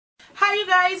Hi you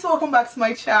guys, welcome back to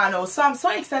my channel. So I'm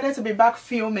so excited to be back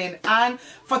filming, and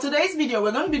for today's video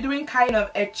we're going to be doing kind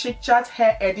of a chit chat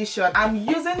hair edition. I'm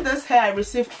using this hair I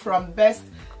received from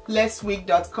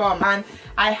Bestlacewigs.com, and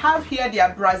I have here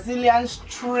their Brazilian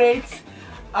straight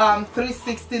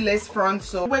 360 lace front.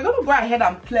 So we're going to go ahead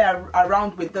and play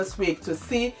around with this wig to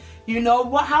see, you know,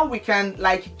 how we can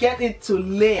like get it to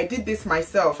lay. I did this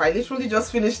myself. I literally just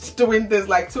finished doing this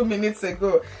like 2 minutes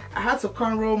ago. I had to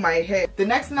cornrow my hair. The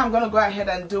next thing I'm going to go ahead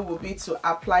and do will be to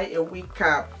apply a wig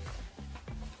cap.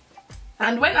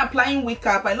 And when applying wig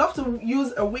cap, I love to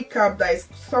use a wig cap that is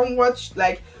somewhat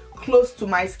like close to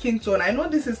my skin tone. I know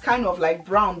this is kind of like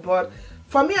brown, but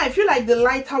for me I feel like the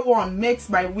lighter one makes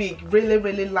my wig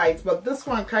really light, but this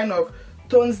one kind of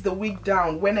tones the wig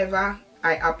down whenever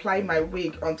I apply my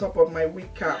wig on top of my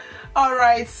wig cap.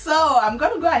 Alright, so I'm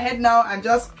gonna go ahead now and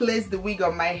just place the wig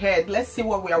on my head. Let's see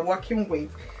what we are working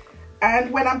with.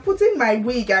 And when I'm putting my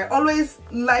wig, I always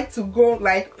like to go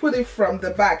like put it from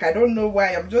the back. I don't know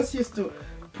why. I'm just used to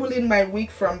pulling my wig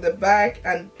from the back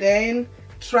and then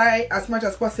try as much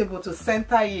as possible to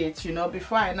center it, you know,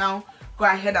 before I now go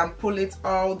ahead and pull it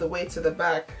all the way to the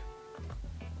back.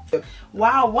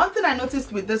 Wow, one thing I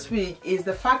noticed with this wig is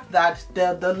the fact that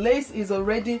the lace is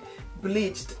already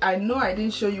bleached. I know I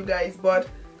didn't show you guys, but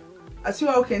as you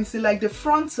all can see, like the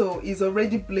frontal is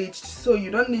already bleached, so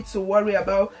you don't need to worry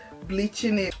about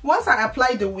bleaching it. Once I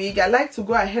apply the wig, I like to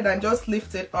go ahead and just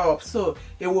lift it up so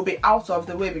it will be out of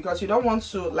the way, because you don't want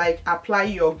to like apply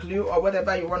your glue or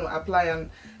whatever you want to apply and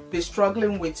be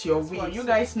struggling with your wig. So you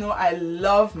guys know I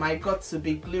love my got to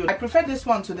be glued. I prefer this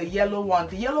one to the yellow one.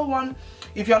 The yellow one,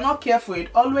 if you're not careful, it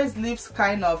always leaves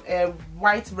kind of a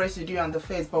white residue on the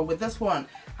face, but with this one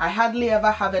I hardly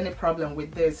ever have any problem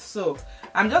with this. So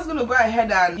I'm just going to go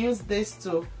ahead and use this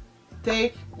to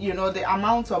take, you know, the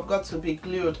amount of got to be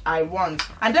glued I want,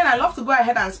 and then I love to go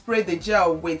ahead and spray the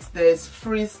gel with this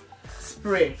freeze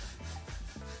spray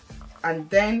and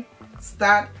then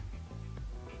start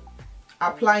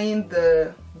applying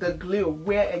the glue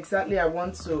where exactly I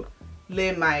want to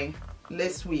lay my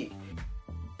lace wig.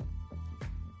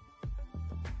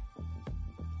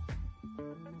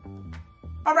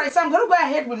 Alright, so I'm going to go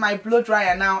ahead with my blow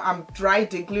dryer now and dry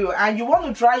the glue, and you want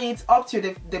to dry it up to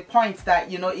the point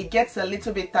that, you know, it gets a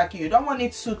little bit tacky. You don't want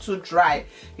it too dry,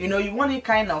 you know, you want it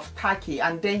kind of tacky,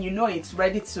 and then you know it's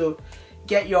ready to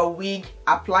get your wig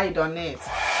applied on it.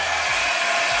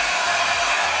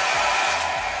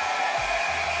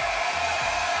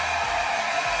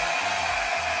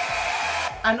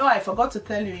 I know I forgot to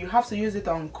tell you, you have to use it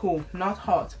on cool, not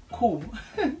hot, cool.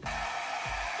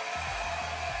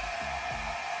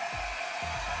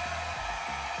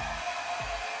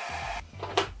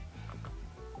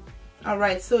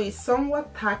 Alright, so it's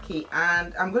somewhat tacky,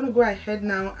 and I'm going to go ahead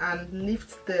now and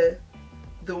lift the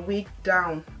wig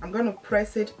down. I'm going to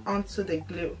press it onto the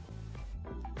glue.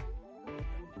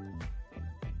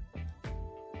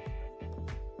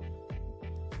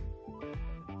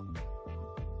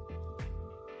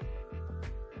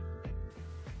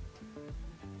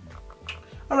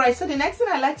 Alright, so the next thing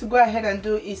I like to go ahead and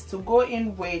do is to go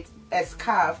in with a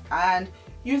scarf and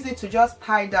use it to just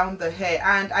tie down the hair,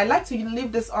 and I like to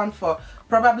leave this on for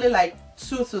probably like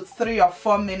 2 to 3 or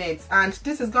 4 minutes, and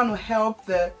this is going to help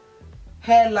the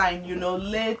hairline, you know,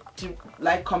 lay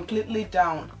like completely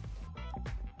down.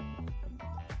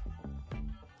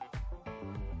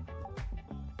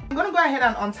 I'm going to go ahead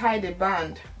and untie the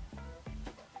band.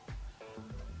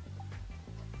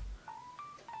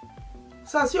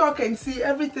 So as you all can see,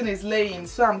 everything is laying,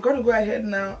 so I'm going to go ahead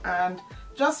now and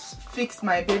just fix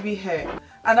my baby hair.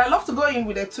 And I love to go in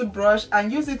with a toothbrush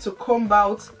and use it to comb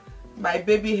out my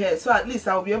baby hair, so at least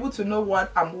I'll be able to know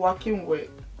what I'm working with.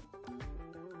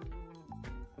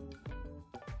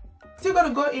 Still going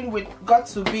to go in with got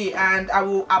to be, and I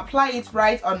will apply it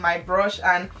right on my brush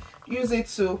and use it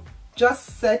to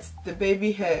just set the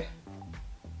baby hair.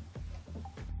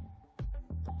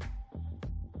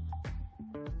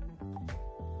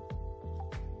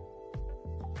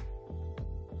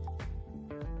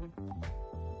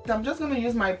 I'm just going to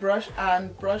use my brush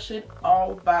and brush it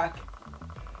all back.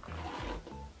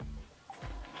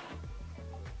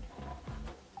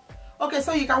 Okay,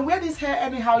 so you can wear this hair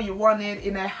anyhow you want it,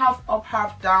 in a half up,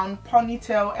 half down,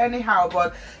 ponytail, anyhow,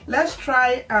 but let's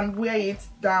try and wear it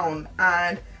down.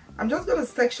 And I'm just going to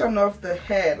section off the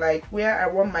hair like where I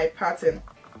want my pattern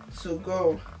to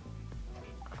go.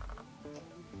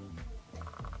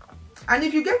 And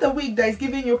if you get the wig that is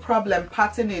giving you problem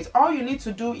parting it, all you need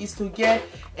to do is to get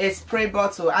a spray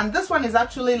bottle, and this one is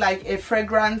actually like a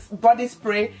fragrance body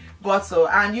spray bottle,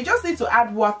 and you just need to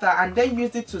add water and then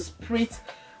use it to spritz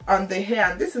on the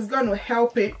hair, and this is going to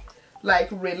help it like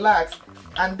relax,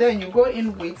 and then you go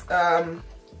in with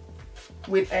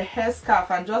a hair scarf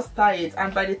and just tie it,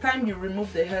 and by the time you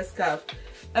remove the hair scarf,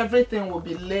 everything will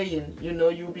be laying. You know,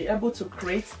 you'll be able to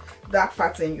create that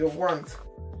pattern you want.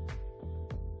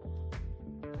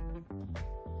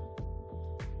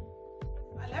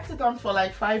 I left it on for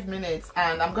like 5 minutes,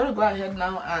 and I'm gonna go ahead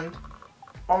now and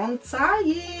untie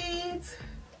it.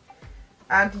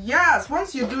 And yes,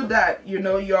 once you do that, you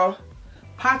know, your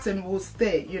pattern will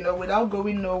stay, you know, without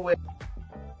going nowhere.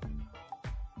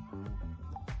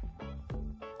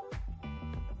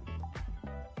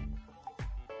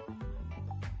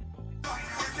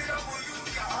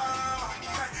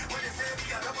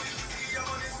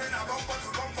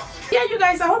 Yeah, you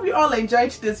guys, I hope you all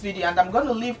enjoyed this video, and I'm going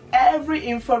to leave every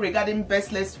info regarding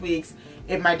Bestlacewigs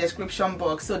in my description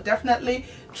box, so definitely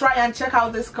try and check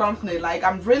out this company. Like,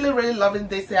 I'm really loving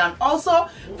this hair, and also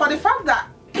for the fact that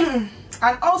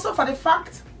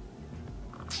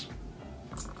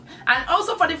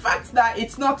that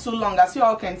it's not too long. As you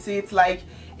all can see, it's like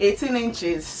 18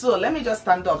 inches. So let me just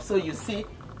stand up so you see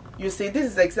this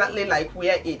is exactly like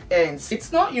where it ends.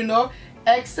 It's not, you know,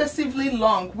 excessively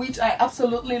long, which I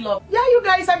absolutely love. Yeah, you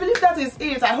guys, I believe that is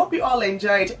it. I hope you all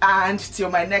enjoyed, and till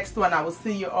my next one, I will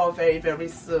see you all very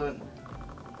soon.